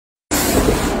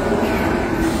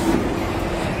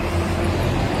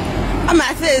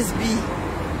face be?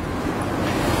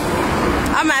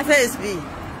 How my face be?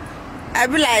 I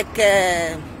be like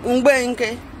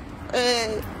Ngbenke.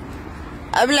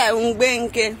 I be like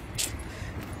Ngbenke.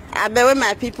 I be with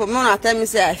my people. Mona tell me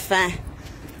say I fine.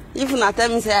 If you not tell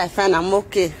me say I fine, I'm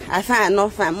okay. I fine, I'm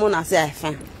not fine. Mona say I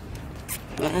fine.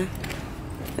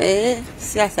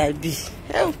 See as I be.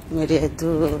 Oh, me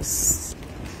those.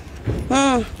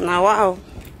 Now wow.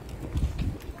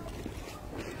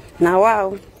 Now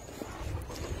wow.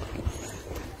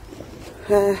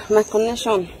 My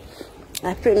connection.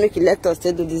 I pray make you let us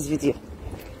do this video.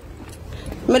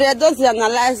 Me those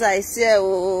analyze I say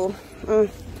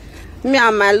me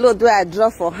and my load where I draw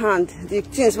for hand, the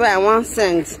things where I want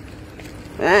send.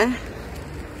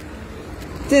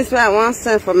 Things where I want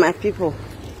send for my people.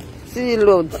 See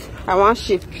load. I want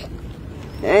ship.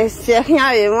 See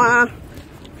here you want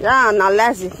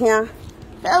analyze it here.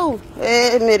 Oh,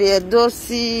 me those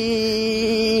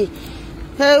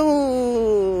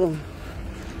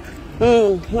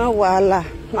no wala.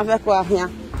 Na fe kwa here.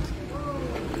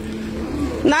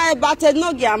 Na about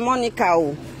Enogie and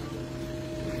Monica.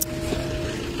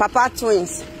 Papa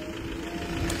twins.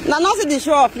 Now, not see the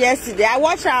show of yesterday. I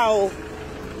watched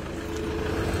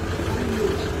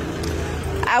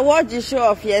the show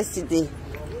of yesterday.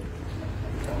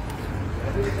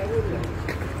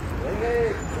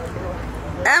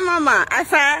 Hey, Mama, I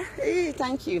saw. Hey,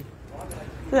 thank you.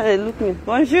 Look me.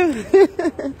 Bonjour.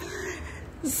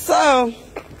 So,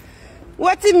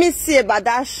 what did me say about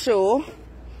that show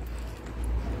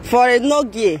for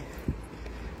Enogie?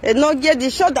 Enogie,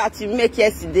 the show that you make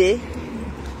yesterday,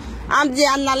 I'm the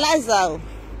analyzer.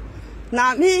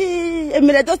 Now me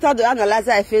don't start to analyze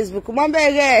on Facebook. Remember,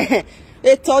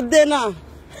 it's today now.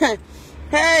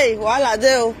 Hey, wala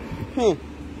do.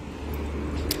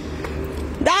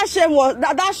 That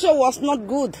show was not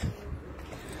good.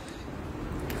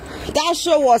 That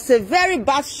show was a very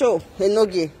bad show,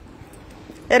 Enogie.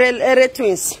 Ere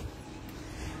twins.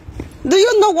 Do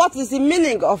you know what is the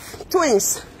meaning of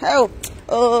twins?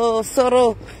 Oh,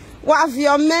 sorrow. Wave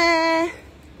your man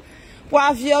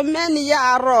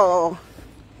yaro.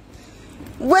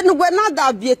 When not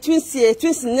that be a twins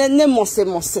ne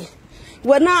mose.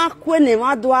 When I queen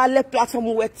ma do ale platform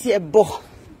weti ebo.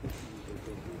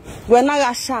 When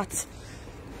I shot.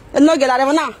 Enogie la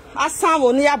na asan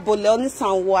wo ni abole oni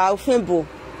san wo afenbo.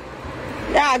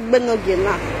 Ya agbe Enogie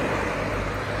na.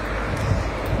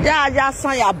 Ya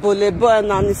san ya bole bo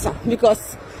na ni san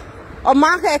because o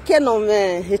ma ke no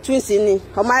me twins ni.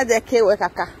 O ma de ke we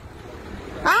kaka.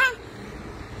 Ah?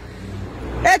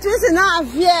 E twins na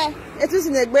avie, e twins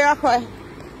na egbe akọ.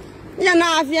 Ya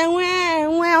na avie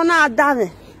we ona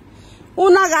adave.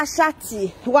 Una ga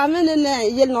shati, wa menene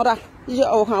ye nora. Je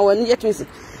o han woni ye twins.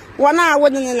 Wana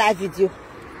went in the live video.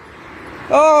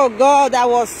 Oh God, I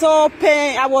was so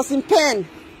pain. I was in pain.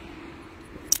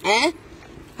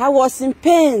 I was in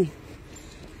pain.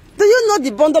 Do you know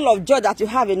the bundle of joy that you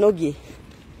have, Enogie?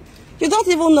 You don't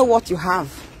even know what you have.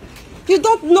 You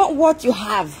don't know what you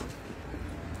have.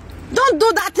 Don't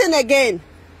do that thing again.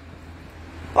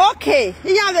 Okay,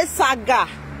 you have a saga.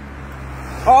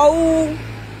 Oh,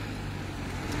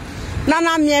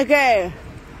 Nana Miege.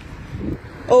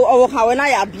 Oh, how when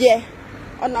I abie.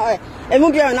 Oh no, e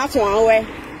mu bia na to anwe.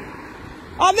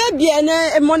 O be bie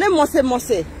ne money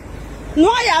mose.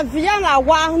 No ya via na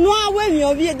wa, no awe mi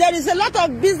obi. There is a lot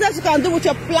of business you can do with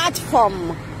your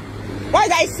platform. What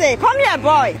did I say? Come here,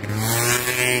 boy.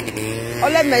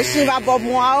 Ole me shiva bob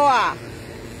moa.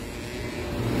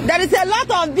 There is a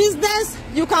lot of business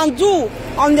you can do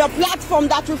on your platform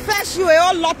that will fetch you a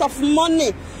whole lot of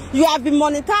money. You have been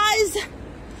monetized.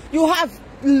 You have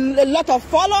a lot of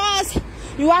followers.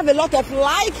 You have a lot of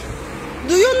like.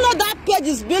 Do you know that page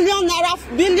is billion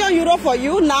euro for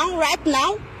you now, right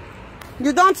now?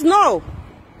 You don't know.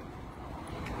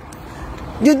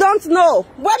 You don't know.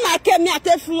 When I came here, I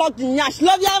take flogged in Yash.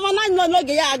 Love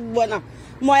you,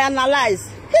 more analyze.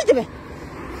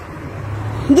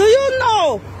 Do you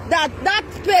know that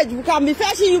page can be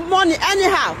fetching you money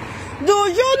anyhow? Do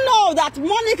you know that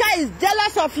Monica is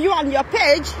jealous of you on your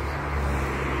page?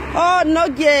 Oh,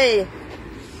 Enogie.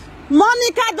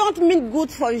 Monica don't mean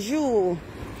good for you.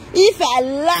 If I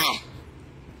lie,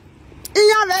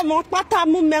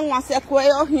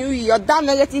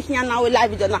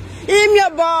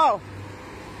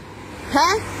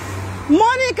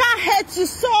 Monica hates you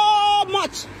so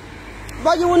much,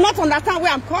 but you will not understand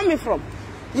where I'm coming from.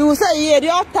 You will say,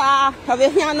 fine.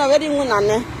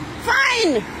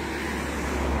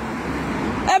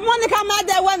 Monica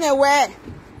mother went away.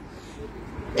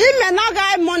 If me not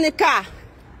guy Monica,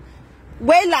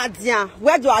 where ladia,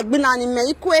 where do I be an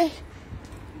ikwe?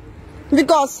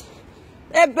 Because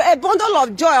A bundle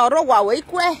of joy or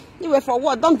you were for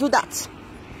what? Don't do that.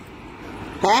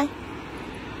 Eh?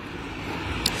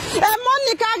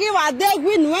 Monica give a day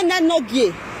win when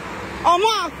Enogie. Oh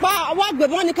my, what the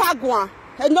Monica go?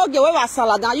 Enogie we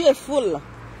salad. Are you a fool?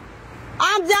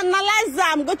 I'm the analyzer.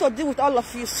 I'm going to deal with all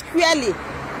of you squarely.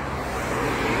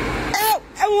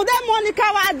 And then Monica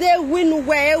wa day win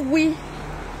where we.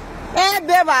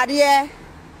 Baby,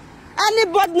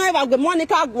 anybody know about the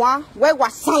Monica go? Where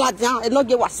was salad?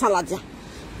 Enogie was salad.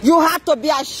 You have to be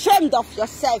ashamed of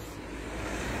yourself.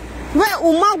 Where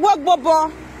work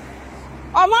bobo.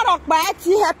 It's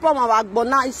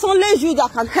only you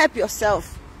that can help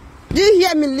yourself. Do you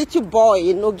hear me, little boy,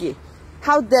 Enogie?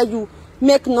 How dare you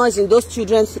make noise in those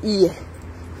children's ear?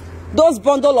 Those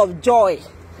bundle of joy.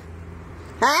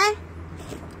 Huh?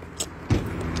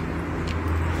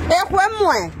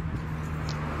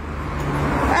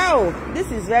 Oh,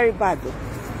 this is very bad.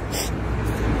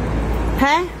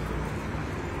 Huh?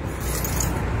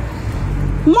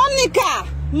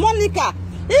 Monica.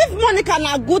 If Monica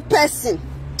na good person,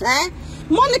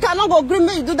 Monica not go agree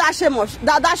me you do that shame of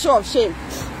that show of shame.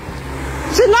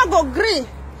 She not go agree.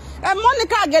 And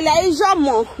Monica gele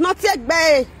ijomo not take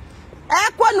be.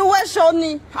 Kwanu we show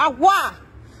ni awa.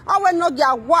 Awe no gi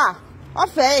awa.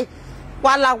 Ofe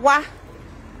wala wa.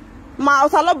 Ma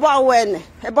osalobo awene.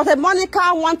 But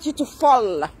Monica wants you to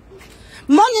fall.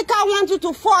 Monica wants you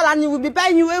to fall and you will be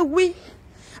buying you a we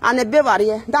and a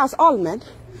baby. That's all, man.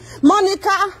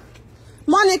 Monica,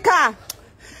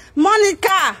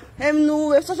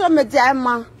 social media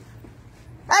ma.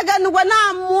 Again, when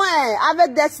I'm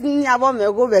have destiny about me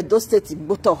go with those states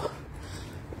buto.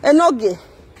 Enogie,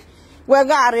 we go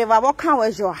arrive. What can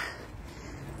we do?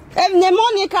 If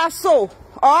Monica so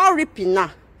or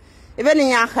ripina, even in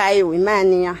your high, we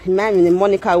man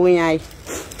Monica win I.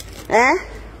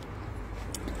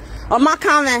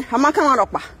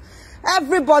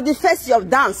 Everybody face your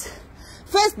dance.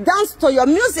 First dance to your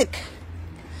music.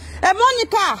 Hey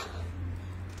Monica.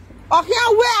 Okay,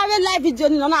 where are we live video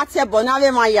no na table na we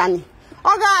mayani.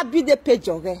 Oga be the page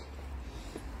okay.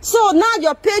 So now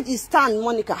your page is stand,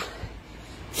 Monica.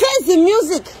 Face the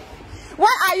music. Why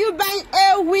are you buying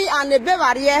a we and a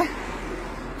barrier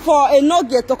for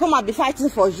Enogie to come and be fighting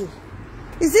for you?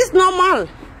 Is this normal?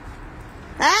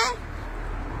 Eh?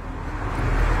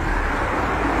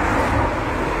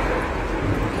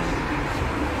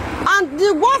 And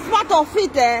the worst part of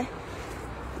it,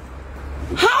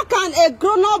 how can a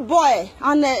grown-up boy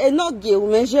and a Enogie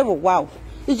measure wow?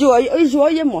 Is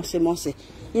you mose?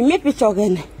 You make picture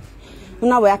again.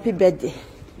 Now we happy birthday.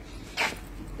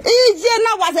 Ije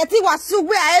na waseti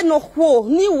wasugwe aye no kwo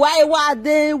ni why wa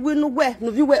de we no we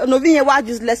no vi wa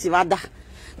useless vada.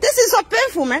 This is so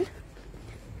painful, man.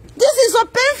 This is so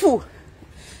painful.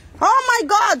 Oh my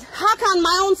God, how can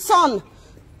my own son,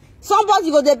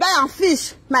 somebody go they buy and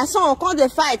fish, my son will come they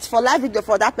fight for live video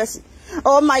for that person?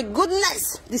 Oh my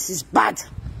goodness, this is bad.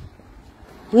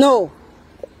 No,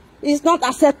 it's not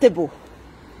acceptable.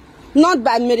 Not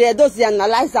by Miriados, the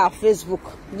analyzer of Facebook,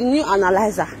 the new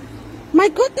analyzer. My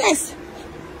goodness.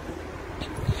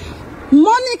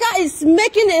 Monica is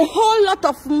making a whole lot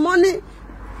of money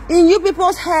in you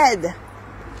people's head.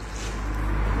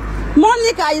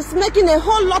 Monica is making a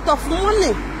whole lot of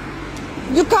money.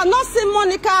 You cannot see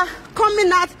Monica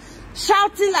coming out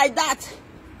shouting like that.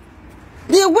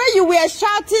 The way you were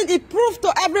shouting, it proved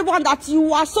to everyone that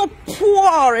you are so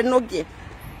poor, Enogie.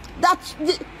 That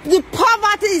the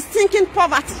poverty is thinking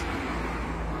poverty.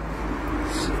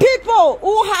 People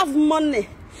who have money,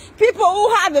 people who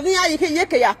have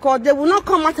they will not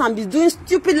come out and be doing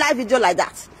stupid live video like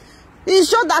that. It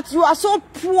shows that you are so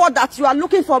poor that you are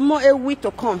looking for more a week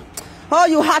to come. Oh,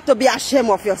 you have to be ashamed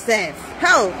of yourself.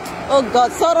 Hell, oh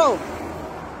God, sorrow.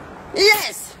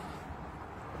 Yes.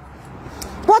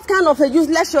 What kind of a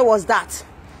useless show was that?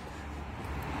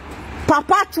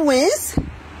 Papa twins?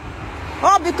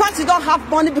 Oh, because you don't have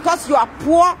money, because you are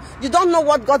poor, you don't know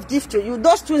what God gives to you.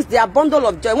 Those twins, they are a bundle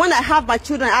of joy. When I have my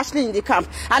children actually in the camp,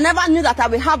 I never knew that I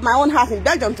will have my own house in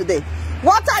Belgium today.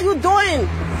 What are you doing?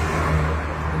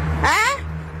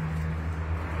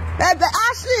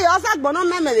 Ashley, also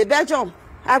in Belgium.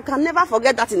 I can never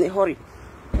forget that in a hurry.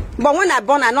 But when I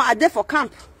born, I know I did for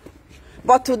camp.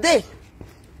 But today,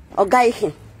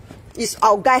 Ogai is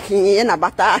Ogai in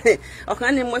Abata.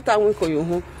 Okay, mota winko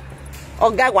you.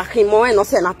 Ogai wakin mo no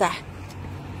senata.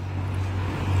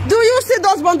 Do you see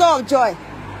those bundle of joy?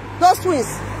 Those twins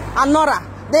and Nora,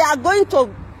 they are going to,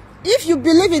 if you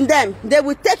believe in them, they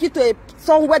will take you to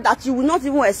somewhere that you will not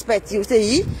even expect. You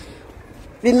say,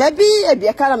 they will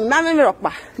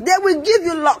give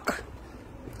you luck.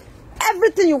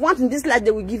 Everything you want in this life,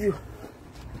 they will give you.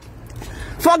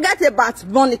 Forget about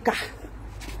Monica.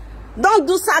 Don't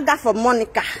do saga for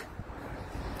Monica.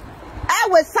 I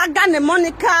will saga ne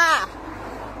Monica.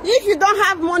 If you don't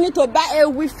have money to buy a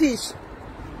wee fish,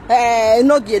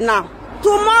 Enogie now.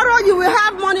 Tomorrow you will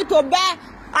have money to buy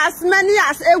as many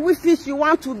as a wee fish you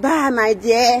want to buy, my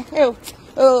dear.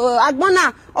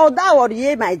 Agbona, that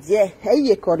worry, my dear.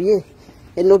 Hey, Korea,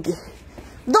 Enogie.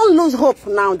 Don't lose hope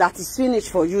now that it's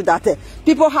finished for you. That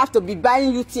people have to be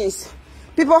buying you things.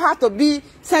 People have to be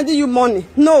sending you money.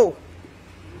 No.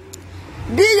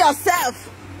 Be yourself.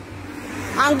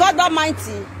 And God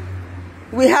Almighty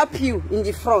will help you in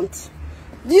the front.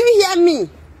 Do you hear me?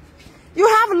 You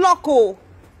have luck, oh.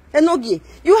 Enogie.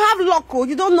 You have luck, oh.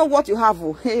 You don't know what you have,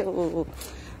 oh. Hey, oh.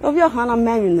 Of your Hannah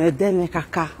man in the den,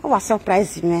 kaka. Oh, what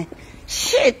surprise, man.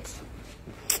 Shit.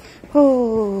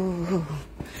 Oh.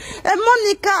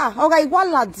 Monica, okay,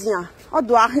 Waladia.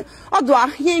 Odo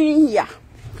hearing here.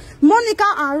 Monica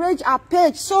arranged her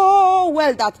page so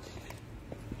well that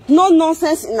no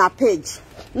nonsense in her page.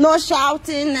 No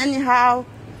shouting anyhow.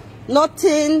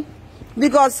 Nothing.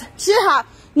 Because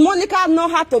Monica know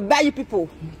how to buy you people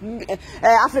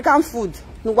African food.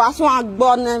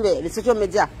 The social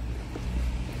media.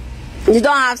 You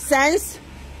don't have sense?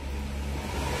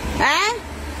 Eh?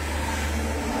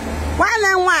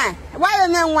 Why?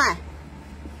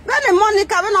 When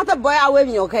Monica, we're not a boy away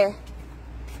me, okay?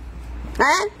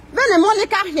 Eh? When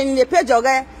Monica in the page,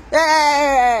 okay?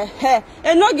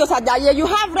 You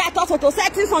have right also to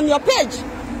set things on your page.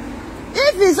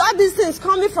 If it's all these things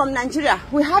coming from Nigeria,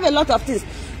 we have a lot of things.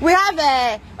 We have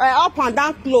up and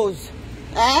down clothes,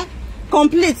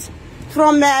 complete.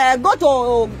 From go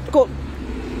to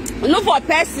look for a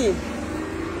person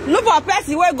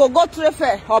where go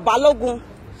Trefe or Balogun.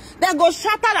 Then go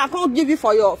shatter and can't give you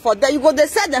for them. You go they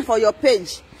sell them for your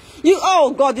page. You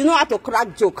oh God, you know how to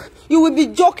crack joke. You will be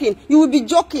joking. You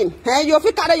if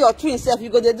you carry your twin self, you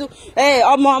go they do.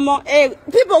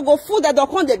 People go food that don't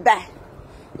come they buy.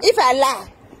 If I lie,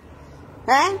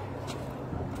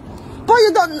 but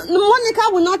you don't. Monica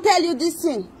will not tell you this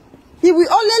thing. He will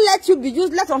only let you be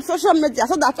useless on social media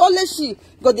so that only she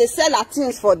go they sell her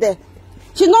things for them.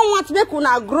 She don't want to make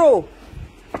una grow.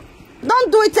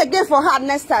 Don't do it again for her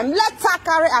next time. Let her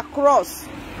carry across.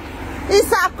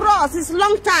 It's across. It's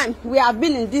long time we have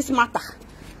been in this matter.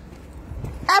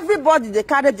 Everybody they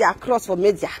carry their cross for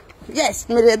media. Yes,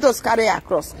 those carry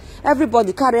across.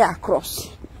 Everybody carry across.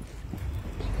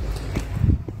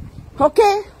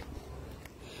 Okay?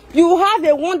 You have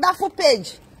a wonderful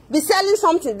page. Be selling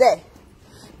something there.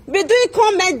 Be doing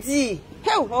comedy.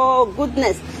 Oh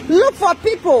goodness. Look for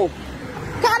people.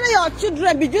 Carry your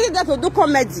children. Be doing that to do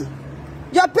comedy.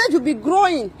 Your page will be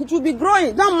growing. It will be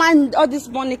growing. Don't mind all this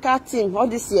Monica thing, all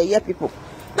these yeah people.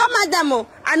 Don't mind them, oh.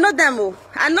 I know them, oh.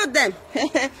 I know them.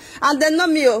 And they know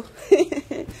me, oh.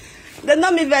 They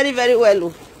know me very, very well,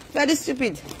 oh. Very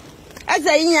stupid.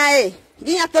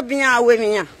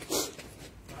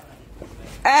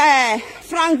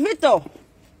 Frank Vito.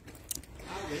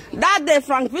 That day,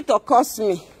 Frank Vito cost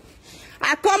me.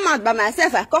 I come out by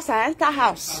myself, because I enter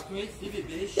house.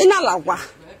 In Alawa.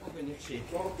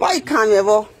 Why you can't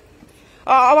ever?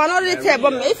 I will not really tell,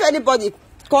 but if anybody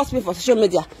calls me for social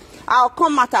media, I'll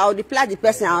come out, I'll reply the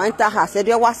person, I'll enter her. Say,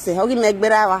 what say? I'll give me a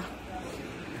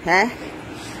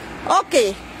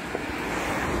okay.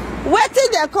 What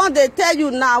did they come? They tell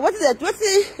you now. What is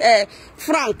it?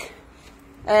 Frank?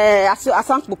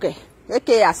 Asankbuke.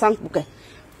 Okay, Asankbuke.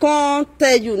 Can't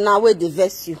tell you now where they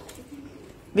vex you.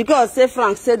 Because say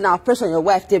Frank said now operation your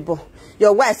wife table.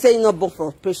 Your wife say you not born for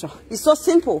operation. It's so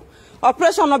simple.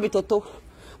 Operation not be total.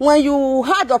 When you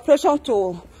had operation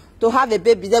to have a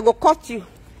baby, they go cut you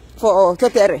for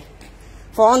tetere,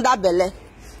 for underbelly.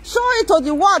 Show it to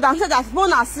the world and say that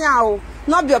born as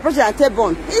not be operation and take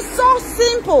born. It's so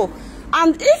simple.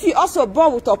 And if you also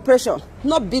born with operation,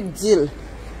 no big deal.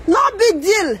 No big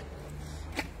deal.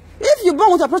 If you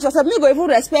born with operation, me go even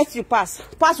respect you pass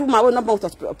woman will not born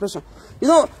with operation. You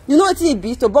know what it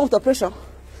be to born with operation.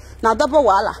 Now double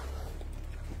wala.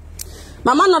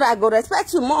 Mama not I go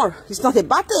respect you more. It's not a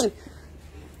bad thing.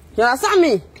 You understand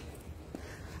me?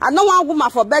 I don't want woman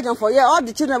for Belgium for year. All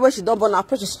the children where she don't born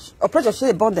operation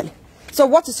she born them. So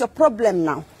what is your problem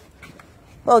now?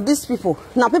 Oh, these people.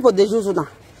 Now people they use now.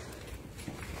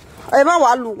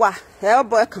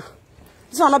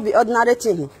 This will not be ordinary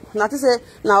thing. Not to say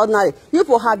now ordinary. You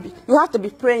have to be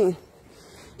praying.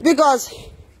 Because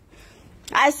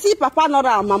I see Papa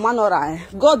Nora and Mama Nora.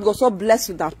 God go so bless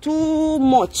you that too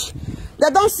much. They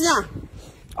don't see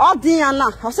all the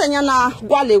yana. I say yana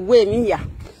go away me here.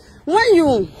 When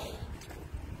you,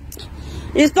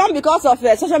 it's not because of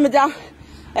social media.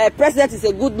 President is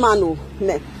a good man.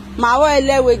 Ma wa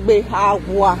ele wegbe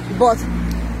agwa. But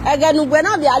again, we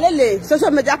na be alele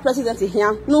social media president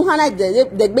here. No hana de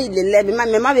gbe ile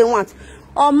me ma be want.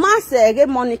 O ma se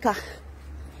Monica.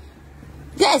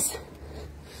 Yes.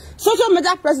 Social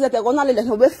media president go na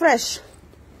lele be fresh.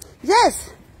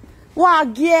 Yes. Wa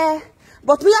gie.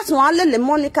 But we have to alele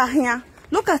Monica here.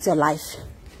 Look at your life.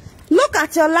 Look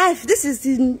at your life. This is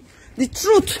the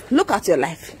truth. Look at your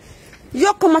life.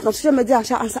 You come out on social media and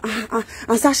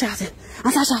start shouting,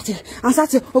 and start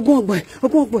saying, oh boy.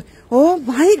 Oh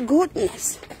my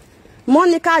goodness.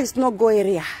 Monica is not go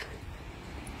area.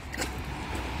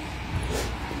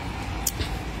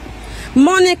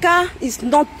 Monica is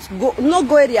not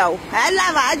go area.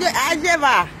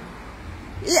 I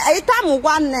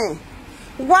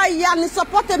why you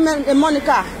support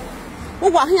Monica? Who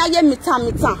wa here mita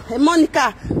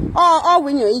Monica oh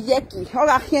when you yeki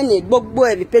or here ne gbogbo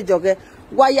e page oge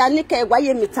wa ya nika wa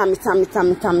ye mita no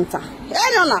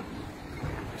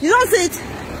you don't see it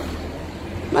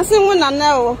masi wona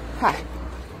na o ha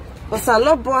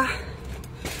osalobo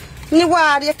ni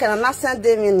wa ari kana na send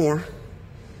them in here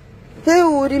hey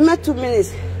we remain 2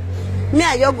 minutes me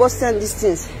I go send these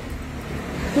things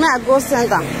me I go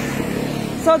send them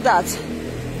so that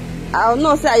I'll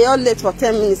know say you're late for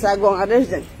 10 minutes. I go and arrange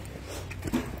them.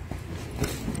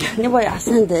 Nobody has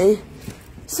sent them.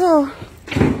 So,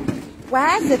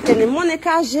 why is it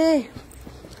Monica J?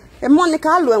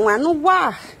 Monica Luan, no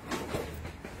why?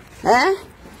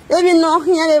 Even know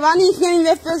here, here in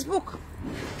the Facebook.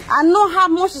 I know how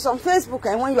much is on Facebook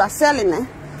and when you are selling,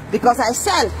 because I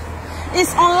sell.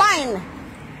 It's online.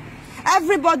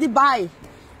 Everybody buy.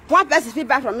 One person will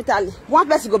buy from Italy. One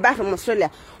person go buy from Australia.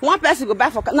 One person go buy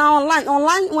from now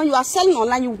online. When you are selling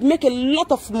online, you make a lot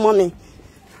of money.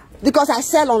 Because I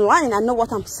sell online, I know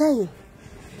what I'm saying.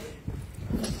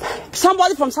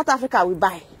 Somebody from South Africa will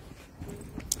buy.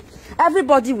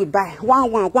 Everybody will buy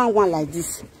one like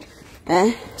this.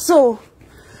 So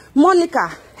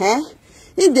Monica,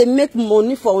 if they make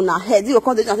money for una head, you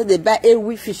come to they buy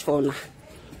every fish for una.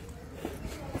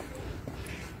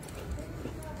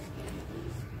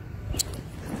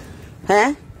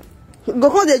 Go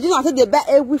on, they do not say they buy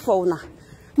every for una.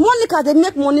 Monica, they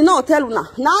make money now. Tell una.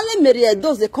 Now let me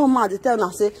those they come out. They tell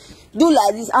una say do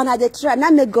like this, and I they try. Now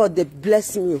may God they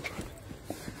bless me.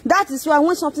 That is why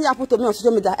when something happen to me on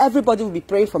social media, everybody will be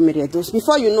praying for me. Those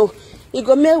before you know, you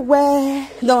go make where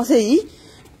don't say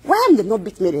why am they not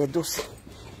beat me? Those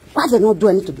why they not do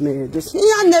anything to me? Those you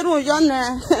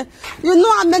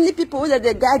know how many people that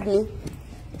they guide me.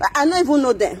 I don't even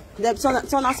know them. They're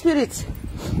son of spirit.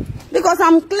 Because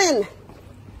I'm clean.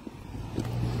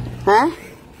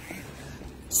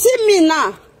 See me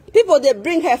now. People they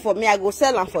bring hair for me, I go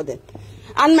sell them for them.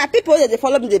 And my people they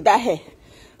follow me, they buy hair.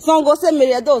 Some go say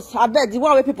Meriados, I bet the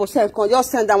one way people send,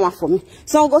 just send that one for me.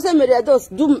 Some go say Meriados,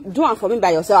 do one for me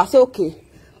by yourself. I say okay.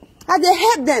 And they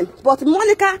help them. But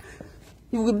Monica,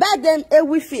 you will buy them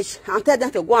every fish and tell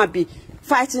them to go and be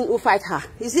fighting who fight her.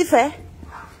 Is it fair?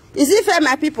 Is it fair,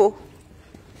 my people?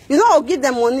 You don't go give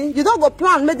them money. You don't go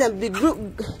plan, make them be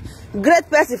great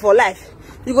person for life.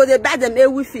 You go they buy them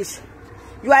every fish.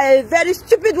 You are a very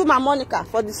stupid woman, Monica,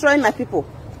 for destroying my people.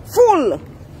 Fool.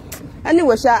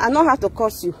 Anyway, I don't have to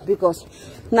curse you because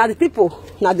now the people,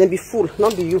 now they be fool,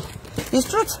 not be you. It's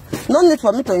truth. No need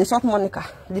for me to insult Monica.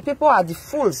 The people are the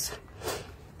fools.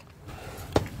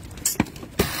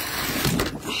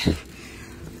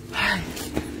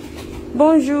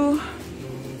 Bonjour.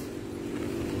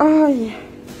 Aïe.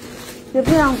 J'ai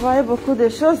bien envoyé beaucoup de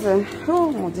choses.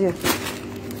 Oh mon Dieu.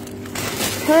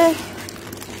 Hey.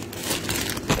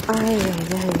 Aïe, aïe,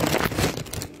 aïe.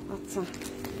 Attends.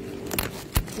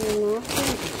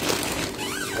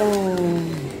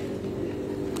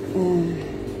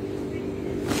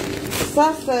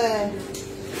 Ça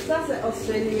c'est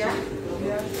Australia.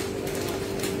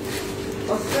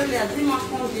 Australia, dis-moi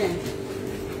combien.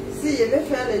 Si je vais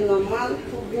faire le normal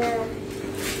ou bien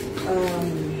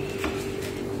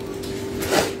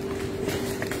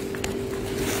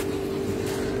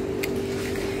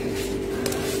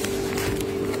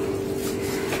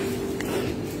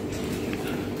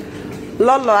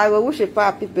Lolo, I will wish you a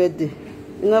happy birthday.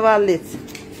 You never late.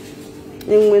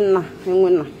 In winner.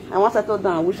 I want to tell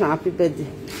them wish you a happy birthday.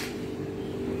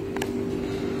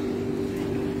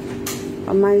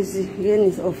 Amazing. Again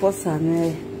is of course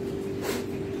and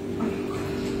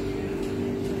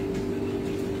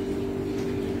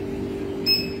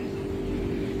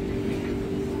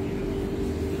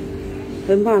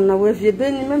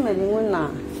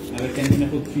avec un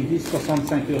numéro de suivi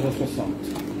 65,60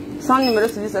 €. Sans numéro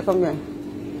de suivi, c'est combien?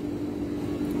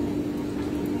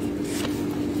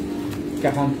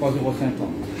 43,50 €.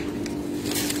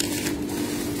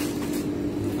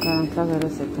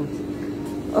 43,50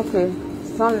 €. Ok,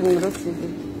 sans le numéro suivi.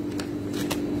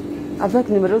 Avec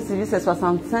le numéro suivi, c'est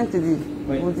 65, tu dis?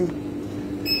 Oui. Vous dites.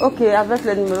 Ok, avec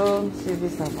le numéro suivi,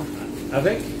 ça va.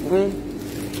 Avec? Oui,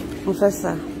 on fait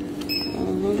ça.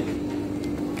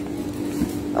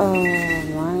 Oh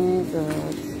my god.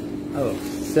 Alors,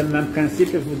 c'est le même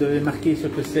principe, vous devez marquer ce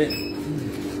que c'est.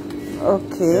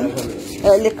 Ok.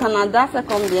 Le Canada, c'est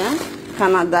combien?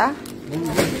 Canada.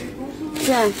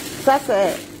 Tiens, ça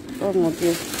c'est... Oh mon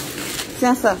Dieu.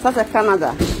 Tiens ça c'est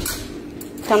Canada.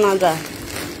 Canada.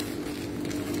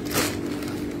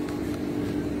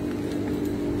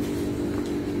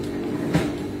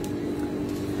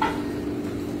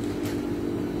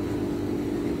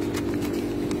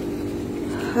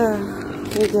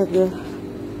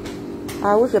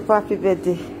 Ah oui, c'est pas plus bête.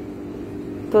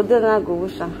 Tout de la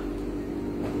gauche.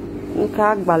 On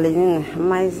a balayé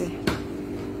maïs.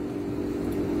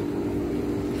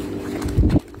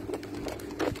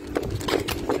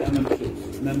 C'est la même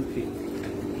chose, même prix.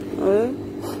 Oui.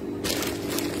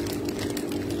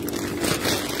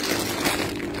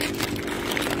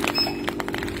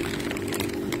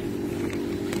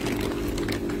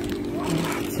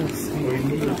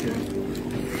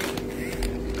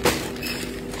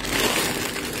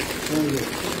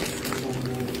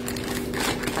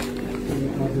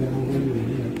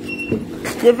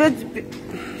 Je veux du...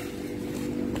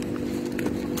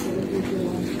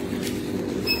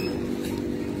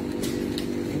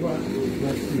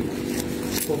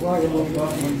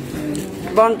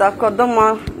 Bon, d'accord,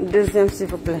 donne-moi deuxième, s'il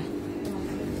vous plaît.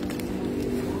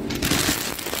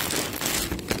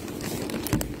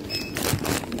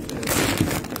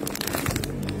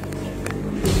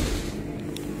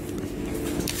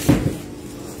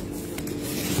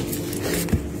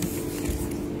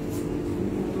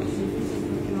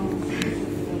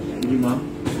 Dis-moi.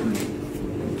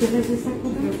 Ça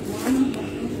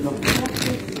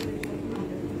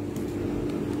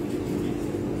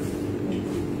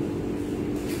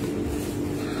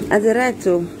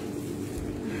Adereto.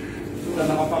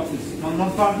 n'aura pas plus. On n'en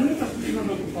parle plus parce que sinon je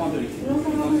vais vous prendre.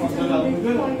 On va la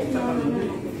nouvelle, on va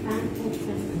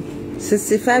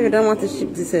 65, we don't want to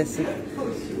ship this also.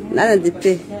 None of the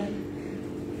pay.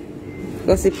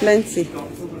 Because it's plenty.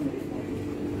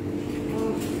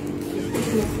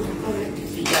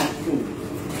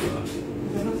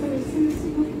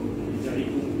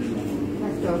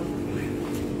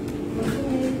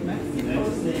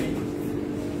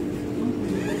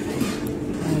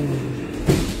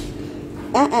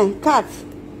 Cat.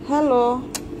 Hello.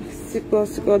 Siko,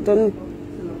 Tony.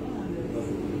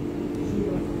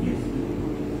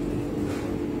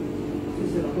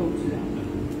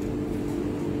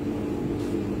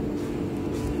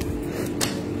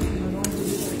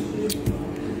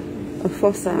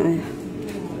 Force ça.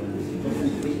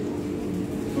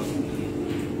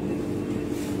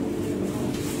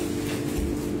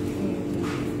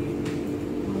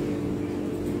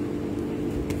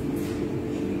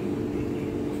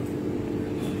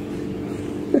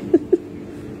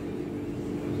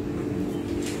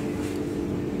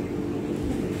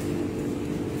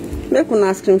 Make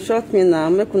una screenshot me now,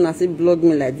 make una see blog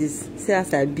me like this. See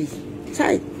as I be.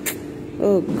 Chai.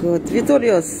 Oh God.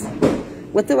 Victorious.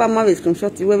 Whatever my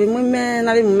screenshot you will be me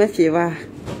na be me favor.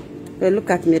 Well, look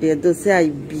at me there, say I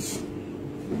be.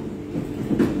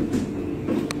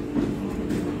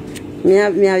 Me ya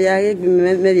me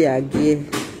be agie.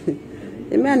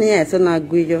 E me ani e so na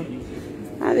guyo.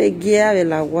 Ave gie ave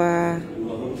la wa.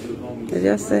 E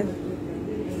just say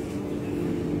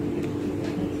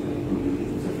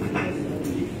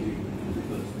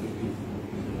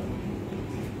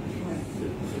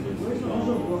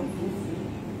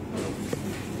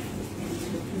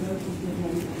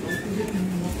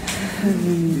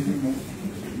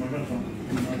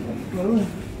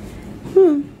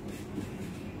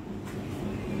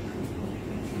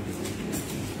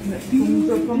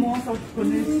comment ça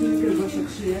connaît ce qu'elle va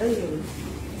chercher elle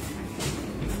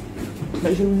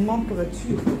ben, je me demande pour être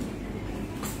sûre.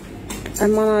 à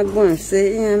mon agouin,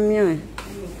 c'est un mien.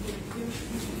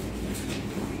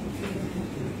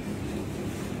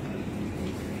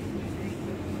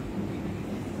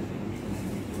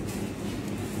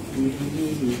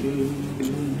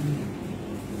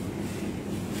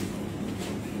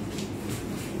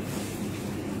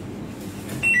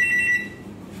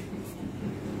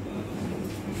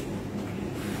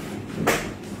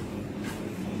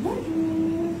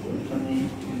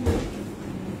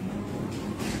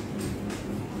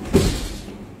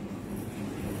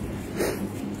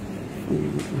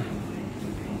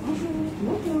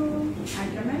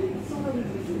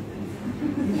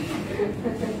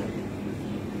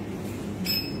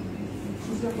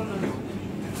 Buonanotte.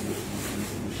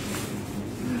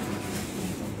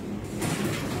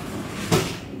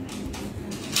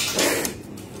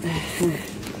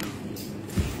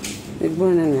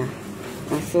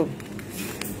 Adesso.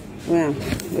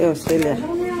 Io Australia.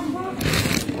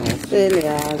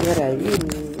 Australia, guarda io.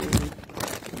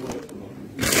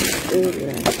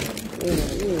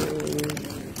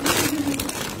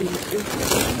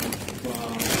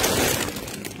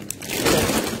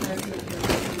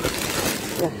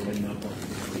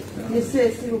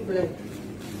 Laissez, s'il vous plaît.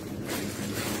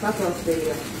 Pas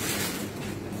Australia.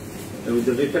 Vous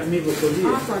devez fermer votre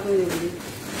livre. Ah, pardon, oui.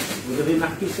 Vous devez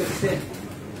marquer ce que c'est.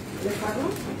 Le pardon?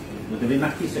 Vous devez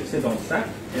marquer ce que c'est dans le sac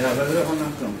et la valeur en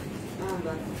argent. Ah,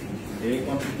 d'accord. Et les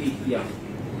quantités qu'il y a.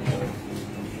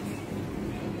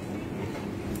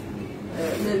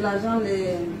 L'argent,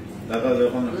 La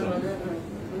valeur en la argent. valeur,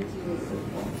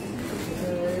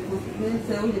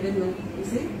 c'est où je vais mettre?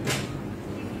 Ici?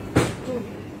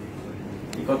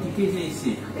 Les quantités, c'est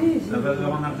ici. La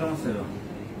valeur en argent, c'est là.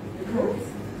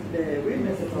 Oui,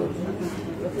 mais c'est pas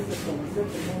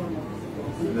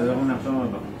La valeur en argent,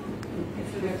 là-bas.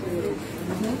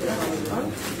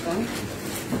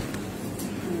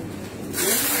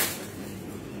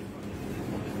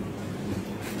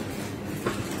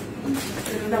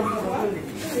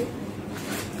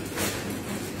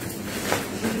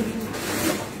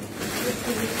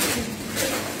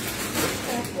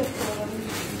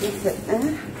 C'est un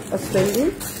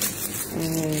Australie.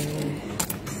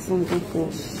 129.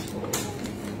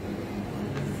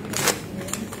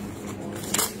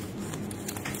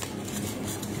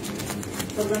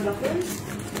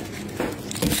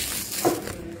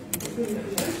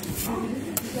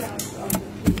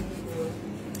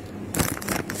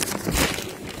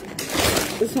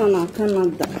 This one is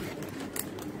Canada.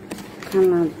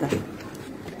 Canada.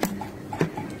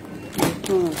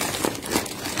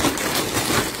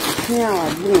 Here, I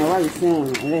do know what is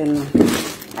saying.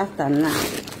 After now,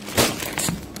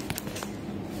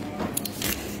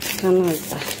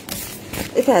 Canada.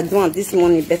 If I don't want this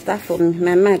money, better for me.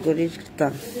 My mind go reach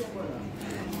down.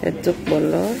 I took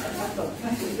follow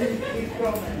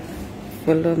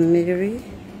Mary.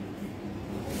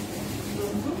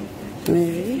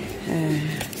 Mary.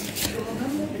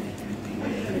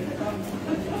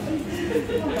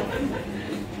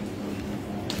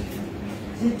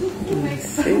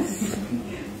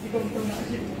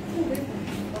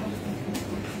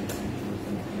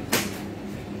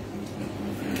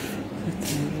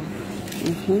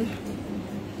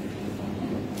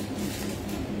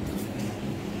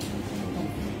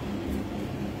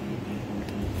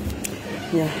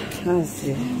 Yeah, that's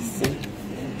it.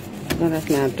 That's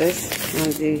my address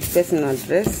and the personal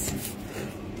address.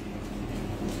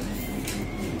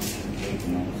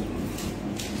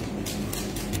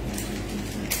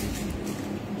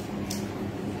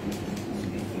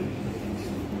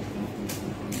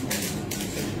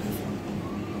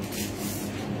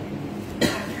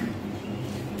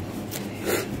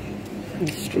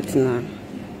 The street now.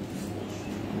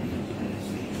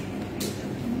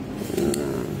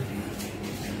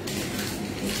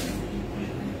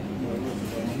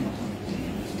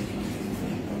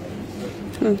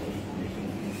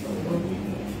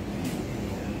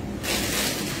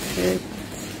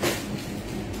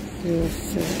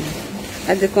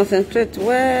 À de concentrate,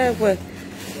 ouais.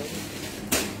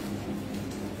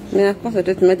 Mais à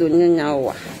concentrate, mais de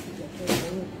n'yawa.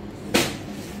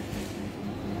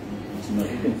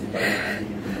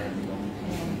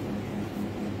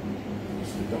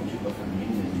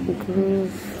 Groove.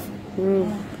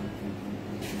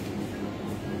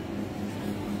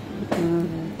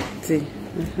 See.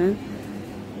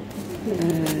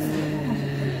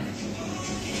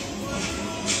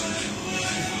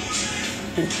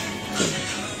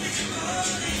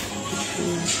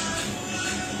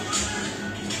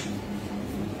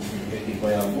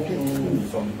 Nous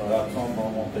sommes là sans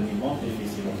monteniment et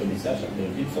ici votre message après le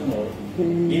bip sonore.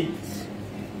 Hit.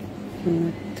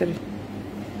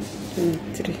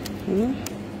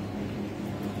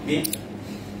 Hit.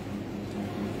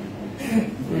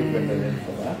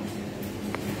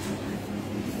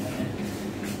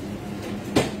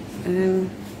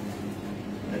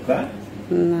 D'accord.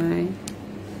 9.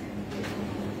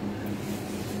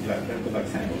 Il va faire le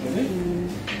vaccin aujourd'hui.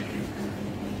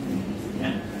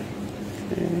 Bien.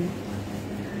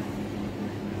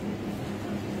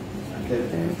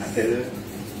 À quelle heure?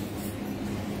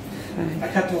 À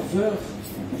 14 heures.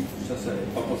 Ça,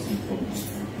 c'est pas possible pour nous.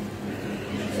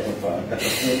 Ça va pas. À 14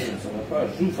 heures, ça va pas.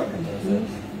 J'ouvre à 14 heures.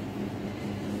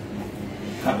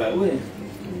 Ah bah oui.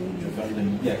 Je vais faire le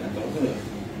midi à 14 heures.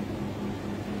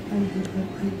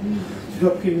 Tu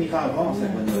dois prévenir avant,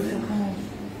 cette mademoiselle.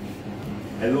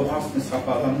 Et Laurence ne sera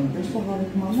pas là non plus. Je parle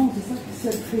avec maman, c'est ça. Si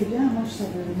elle prévient, moi je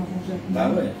savais m'arranger avec Bah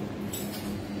maman. ouais.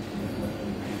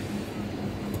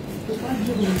 Je peux pas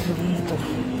dire les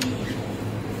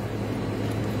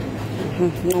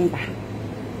Non, bah.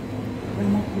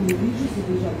 Vraiment pour le riz, c'est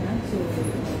déjà bien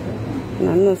que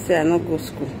Non, non, c'est un autre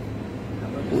school.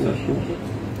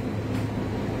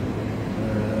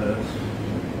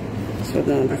 So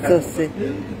now because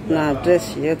now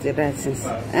address here the writings.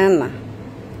 Anna.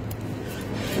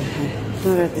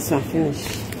 Alright, this one finished.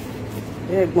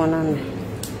 Yeah, go on.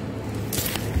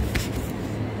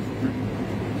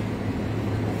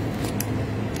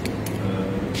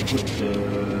 Écoute, je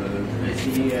vais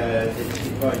essayer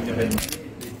d'être pas une heure et demie,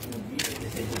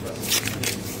 d'essayer de passer.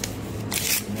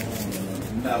 Sinon,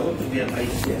 la haute viendra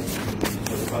ici.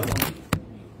 Je ne sais pas.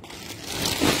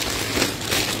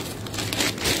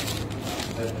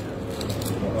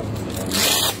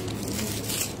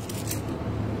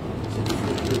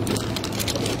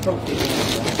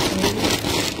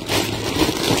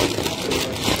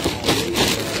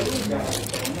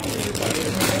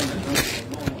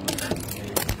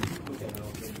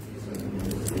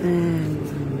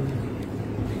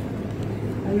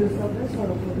 elle le savait, ça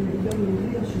leur fait bien le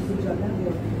riz, je sais déjà bien que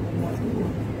moi tout.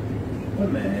 Oui,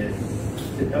 mais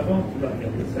c'est avant que tu vas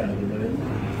regarder ça,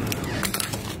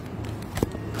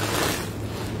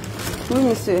 Oui,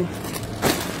 monsieur.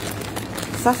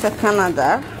 Ça, c'est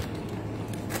Canada.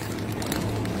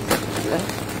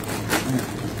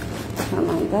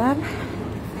 Canada.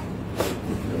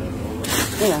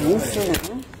 Yeah, monsieur.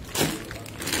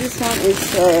 This one is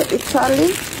Italy.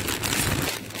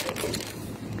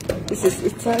 This is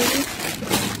Italy.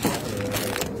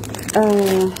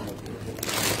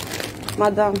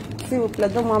 Madame, s'il vous plaît,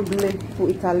 donne-moi bleu pour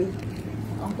Italie.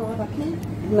 Encore un papier?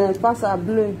 Mais pas ça,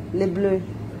 bleu, les bleus.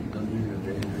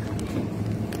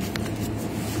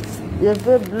 Je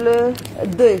veux bleu,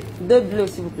 deux bleus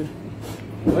s'il vous plaît.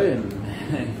 Oui,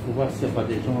 il faut voir s'il n'y a pas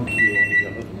des gens qui ont déjà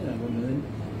revenu.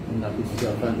 On a réussi à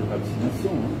fin de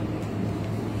vaccination.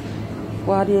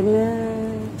 What do you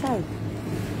mean?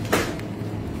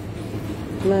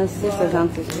 Merci, c'est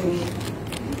gentil.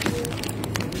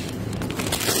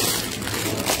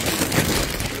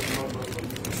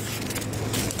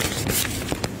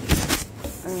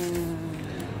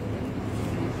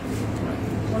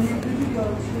 On est venu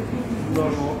dans Non,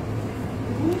 non.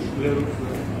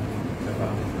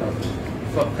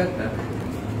 Sois prête, hein.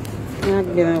 Ah,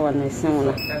 bien, on est ici, on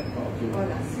a.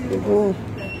 Voilà, C'est beau.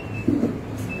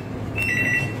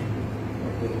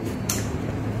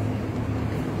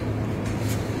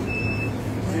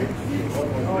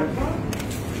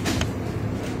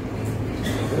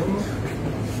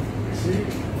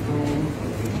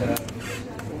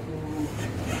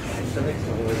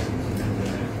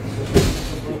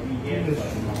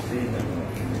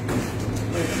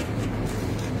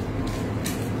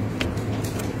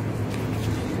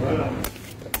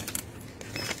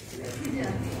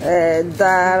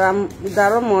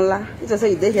 Daramola, it's also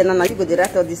you there here now. You go to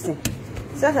write all this thing.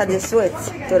 So I the sweat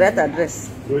to write address.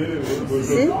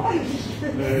 See?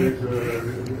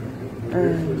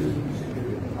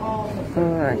 All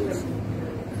right.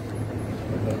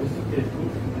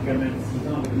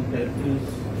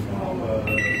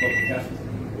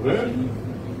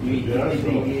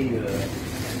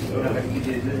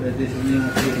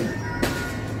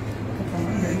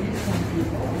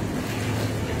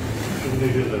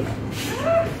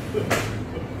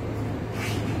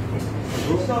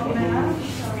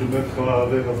 Tu mettras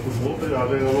avec un tout le monde et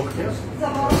avec un orchestre. Ça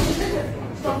va,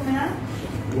 t'en mets un?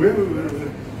 Oui, oui, oui, oui.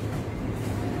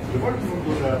 Je vois que tu me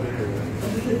donnes avec.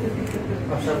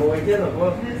 Ça va aider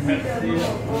là-bas. Merci.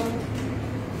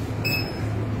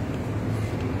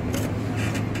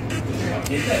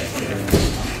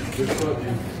 C'est quoi,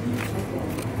 dis?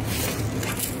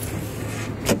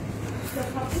 Ça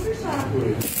sera plus cher.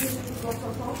 Oui.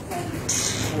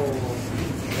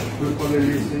 Tu peux pas les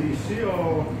laisser ici en...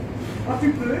 Ah, tu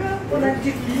peux, hein, pour la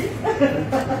petite fille.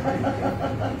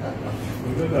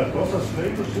 D'accord, ça se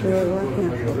fait aussi. Pour le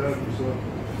magasin, tout ça.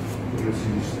 Pour les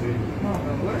sinistrer. Non,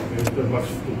 ben ouais. Et de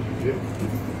marcher tout de suite.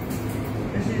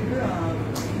 J'ai vu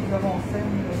ils avaient en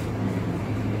scène.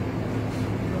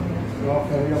 On va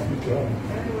faire rien plus tard.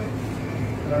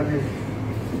 Allez.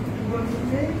 Bonne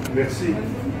journée. Merci.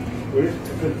 Oui,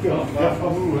 faites gaffe à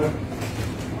vous. Hein.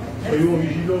 Soyons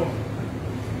vigilants.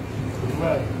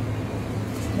 Ouais.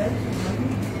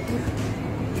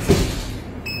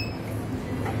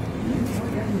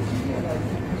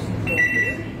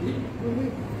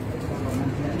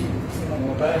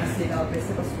 C'est là, mais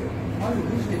c'est parce que moi, le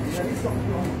rouge, je l'ai déjà laissé en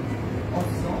plan en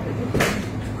disant,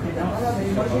 mais là, voilà, mais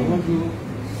moi, j'ai.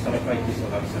 Ça n'aurait pas été sur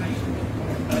la scène.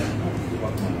 Moi,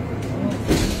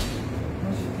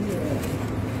 j'étais.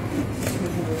 Ce que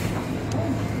je veux dire.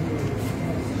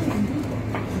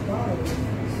 Je sais pas,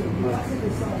 c'est assez de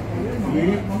ça,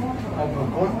 maman travaille.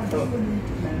 Maman est disponible.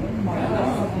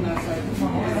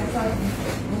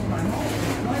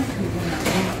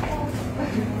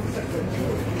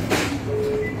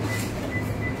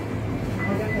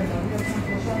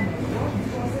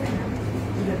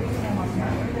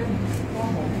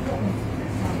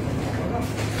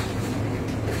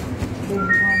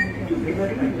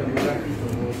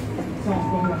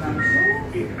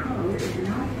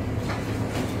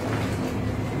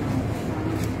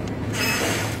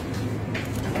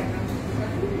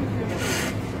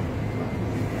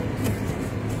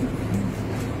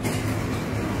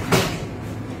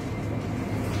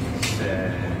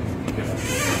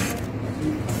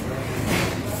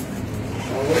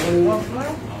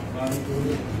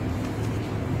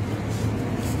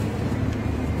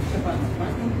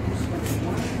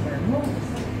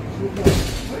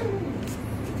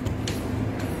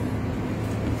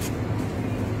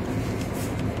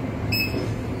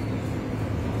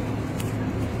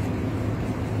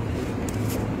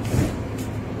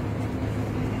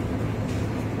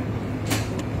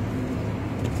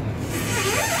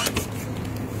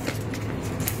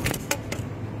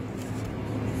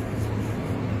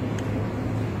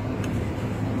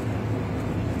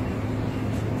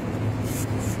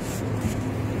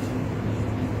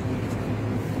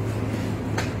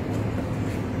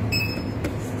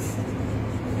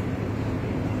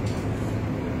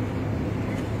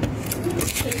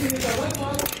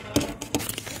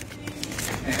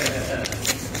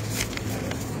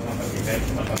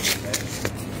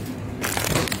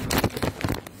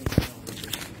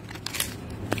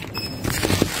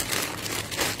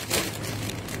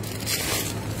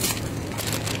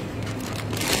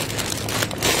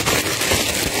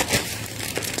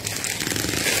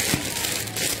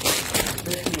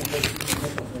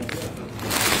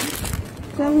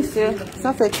 Monsieur,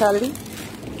 ça c'est Charlie.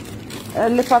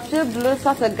 Le papier bleu,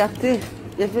 ça c'est gâté.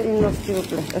 Je veux une autre s'il vous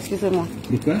plaît. Excusez-moi.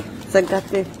 De quoi? C'est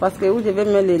gâté. Parce que où je vais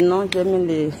mettre les noms, je vais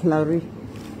mettre la rue.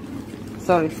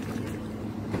 Sorry.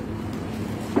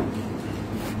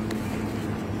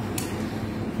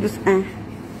 Juste un.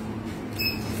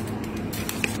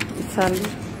 Charlie.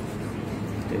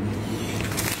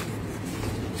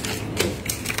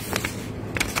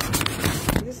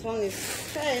 This one is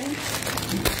 10.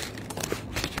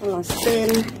 On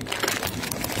Spain.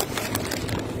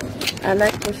 I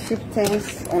like to ship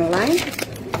things online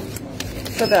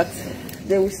so that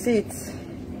they will see it.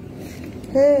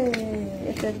 Hey,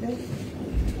 it's a good.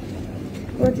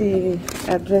 What's the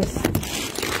address?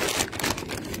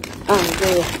 Ah,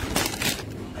 there.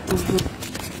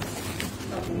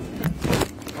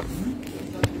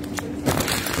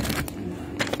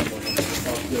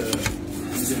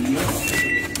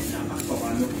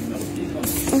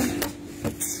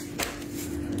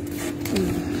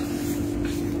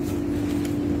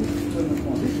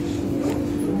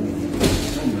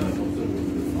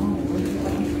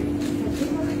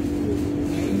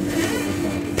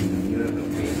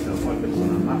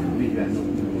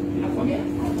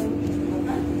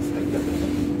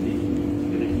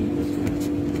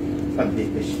 Pas de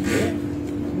dépêche.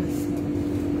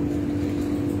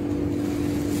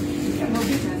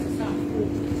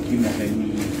 Qui m'aurait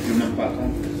mis, je n'aime pas tant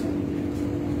que ça,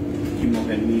 qui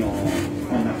m'aurait mis en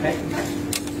arrêt.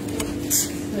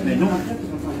 Mais non,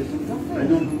 mais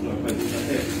non, je n'aurais pas des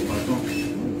arrêts pour un temps.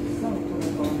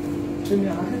 Je m'y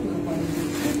arrête pour pas.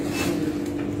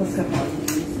 Parce que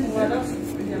voilà,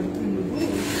 il y a beaucoup de nouveaux.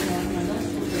 Maintenant, je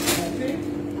trouve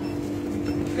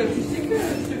que tu sais que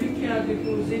celui qui a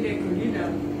déposé les colis là,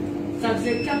 ça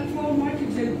faisait 4 fois au moins qu'il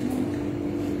faisait le tour.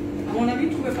 À mon avis, il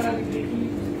ne trouvait pas la librairie,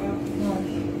 je sais pas. Non.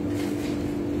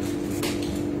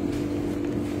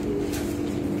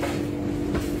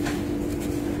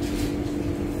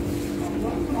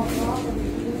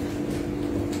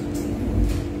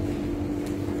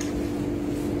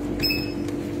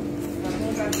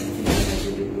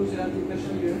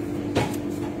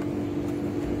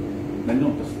 Mais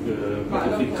non, parce que quand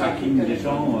on fait le tracking des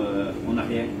gens, on n'a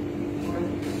rien.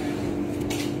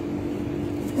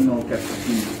 On n'a aucun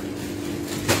tracking.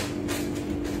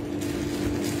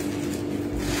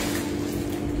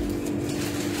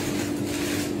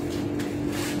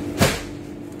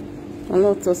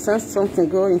 No, to send something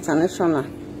go international,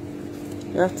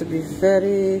 you have to be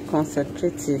very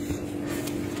concentrative.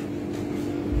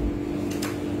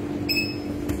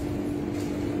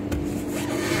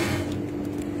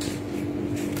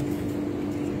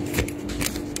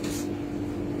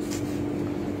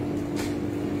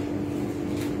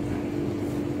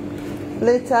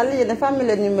 L'Italie, je n'ai pas mis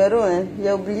le numéro, hein.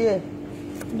 J'ai oublié.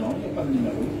 Non, il n'y a pas de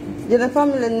numéro. Je n'ai pas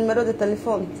mis le numéro de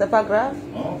téléphone, c'est pas grave.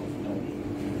 Oh,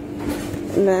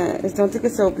 non. Mais ils ont dit que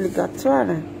c'est obligatoire.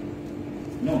 Hein.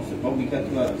 Non, c'est pas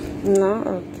obligatoire. Non,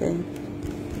 ok.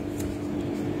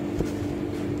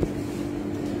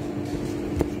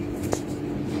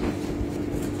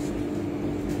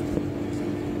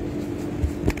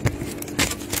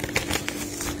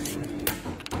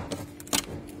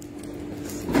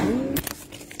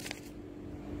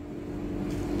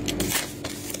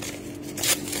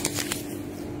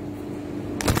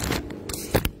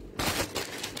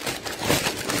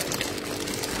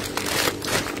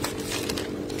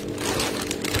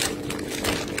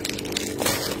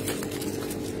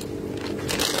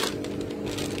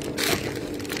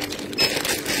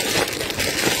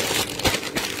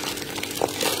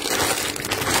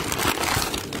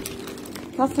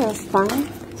 Ça c'est Espagne,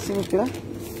 s'il vous plaît.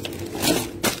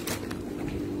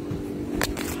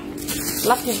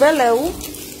 La poubelle est où?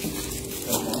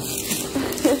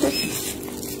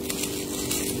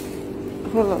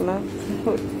 Oh là là.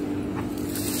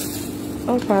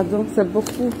 Oh pardon, c'est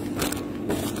beaucoup.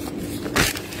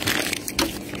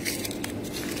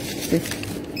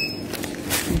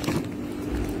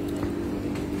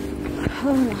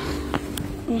 Oh.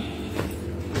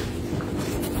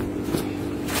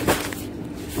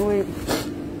 Oui.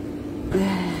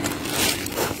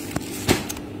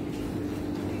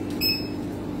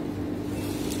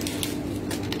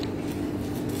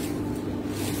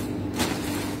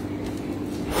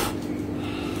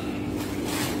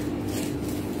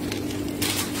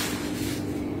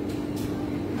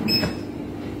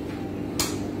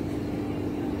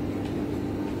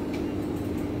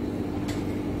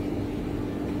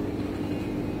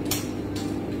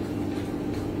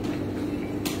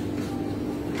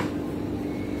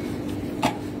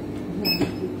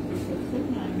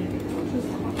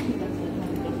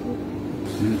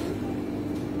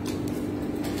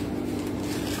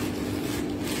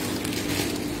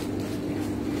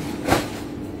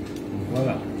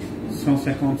 Voilà,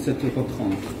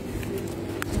 157,30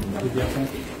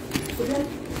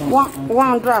 €.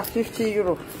 150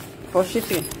 euros for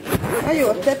shipping. Why you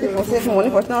upset people save money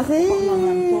for nothing?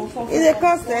 It's a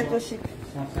cost to ship.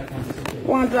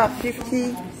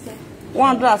 150,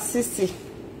 160,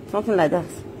 something like that.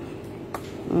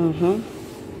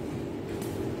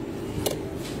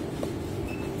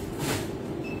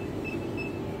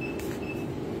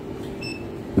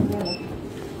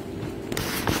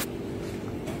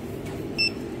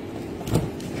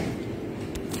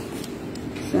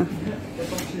 So,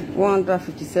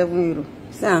 157 euros.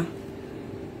 So,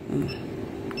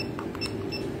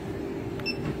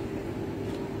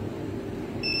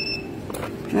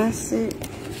 merci.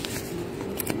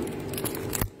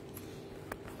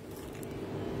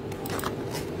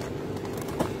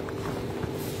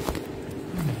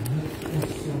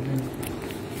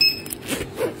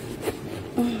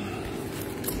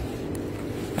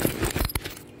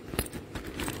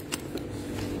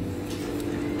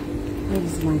 Where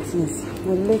is my things?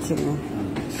 I'm late now.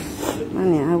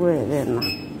 Money, I wear there now.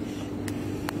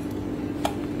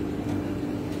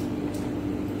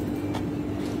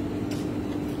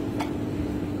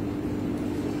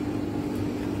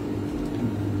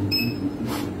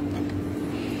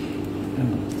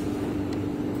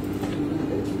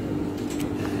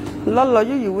 Lolo,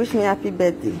 you wish me happy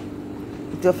birthday.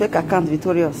 With your fake account,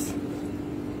 Victorious.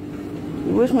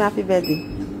 You wish me happy birthday.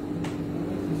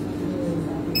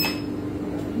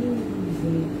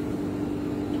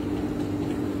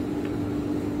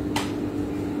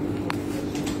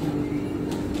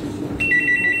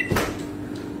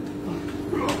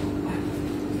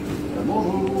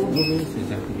 Bonjour, c'est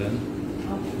sa poubelle.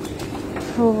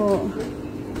 Oh.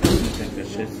 Ça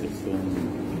cachait sur son...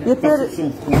 Je Pas peux, sur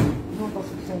son front.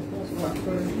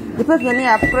 je peux venir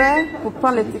après pour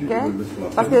prendre le ticket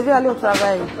parce que je vais aller au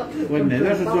travail. Oui, mais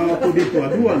là, je dois encoder pour la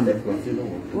douane.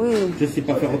 Oui. Je ne sais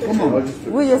pas faire autrement.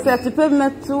 Oui, je sais. Tu peux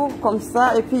mettre tout comme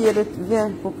ça et puis je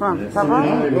reviens pour prendre. Ça va?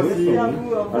 Allez,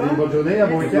 bonne journée, à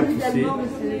bon week-end.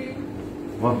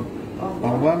 Au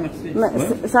revoir, merci. Mais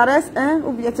Ouais. ça reste un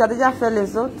ou bien tu as déjà fait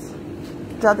les autres?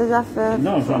 Tu as déjà fait?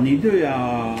 Non, j'en ai deux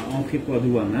à entrer pour la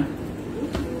douane. Hein.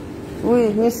 Oui,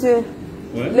 monsieur.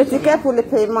 Ouais. Le ticket pour le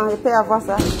paiement, je peux avoir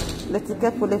ça? Le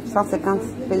ticket pour les 150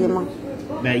 paiements.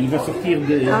 Ben, il va sortir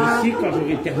de ici quand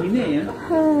j'aurai terminé. Hein.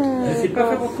 Je ne sais pas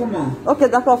faire autrement. Ok,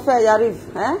 d'accord, fait, il arrive.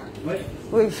 Hein? Oui.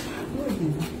 Oui.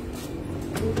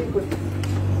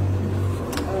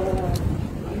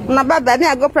 Now, baby,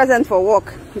 I go present for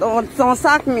work. Don't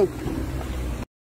sack me.